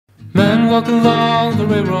Men walk along the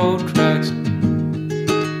railroad tracks,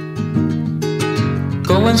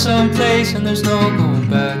 going someplace and there's no going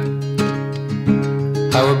back.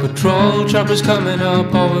 Highway patrol choppers coming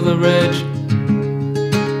up over the ridge.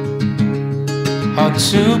 Hot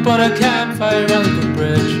soup on a campfire under the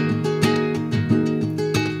bridge.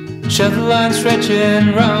 Shelter line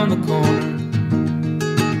stretching round the corner.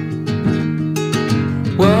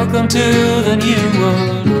 Welcome to the new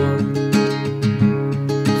world order.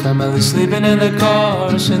 Family sleeping in their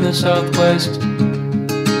cars in the southwest.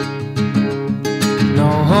 No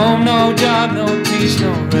home, no job, no peace,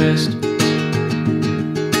 no rest. The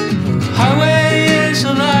highway is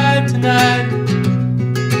alive tonight,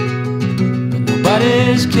 but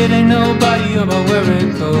nobody's kidding nobody about where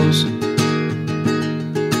it goes.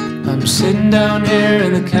 I'm sitting down here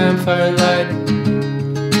in the campfire light,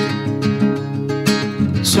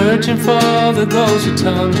 searching for the ghost of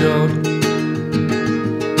Tom Joad.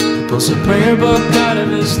 Pulls a prayer book out of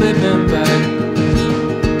his sleeping bag.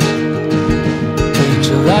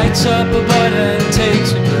 Preacher lights up a butt and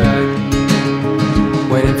takes a drag,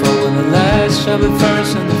 waiting for when the last shall be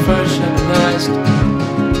first and the first shall be last.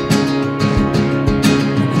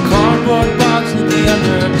 In the cardboard box at the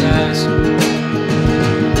underpass,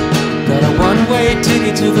 got a one-way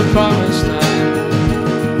ticket to the promised land.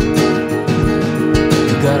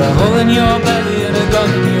 You got a hole in your belly and a gun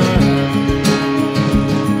in your hand,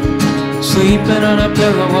 sleeping on a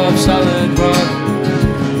pillow of solid rock,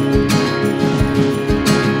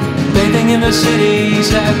 bathing in the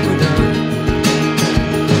city's aqueduct.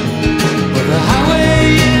 Well, the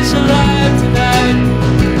highway is alive tonight,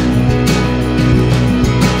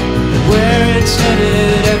 where it's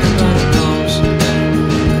headed everybody knows.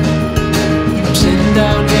 I'm sitting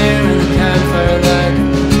down here in the campfire light,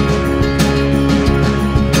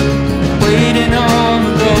 waiting on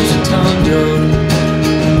the ghost of Tom Joad.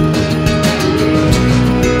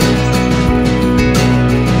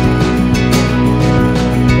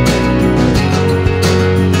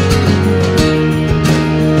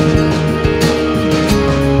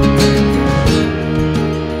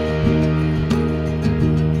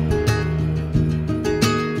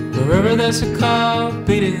 Wherever there's a cop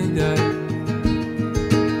beating a guy,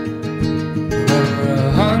 wherever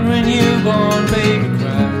a hungry newborn baby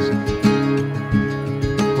cries,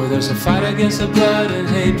 where there's a fight against the blood and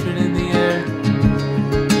hatred in the air,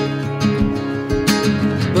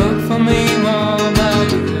 look for me, Mom, I'll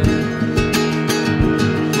be there.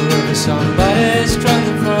 Wherever somebody's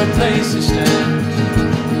struggling for a place to stand,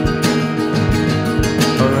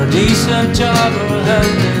 or a decent job or a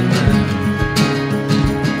helping hand,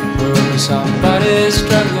 wherever somebody's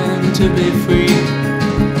struggling to be free,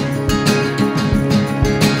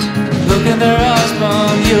 look in their eyes,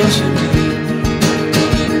 Mom, you'll see me.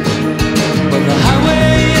 Well, the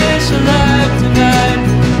highway is alive tonight,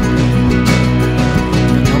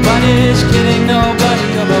 but nobody's kidding nobody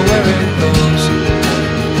about where it goes.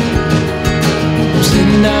 I'm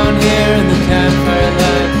sitting down here in the campfire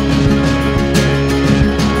light,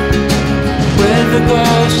 with the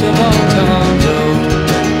ghost of old Tom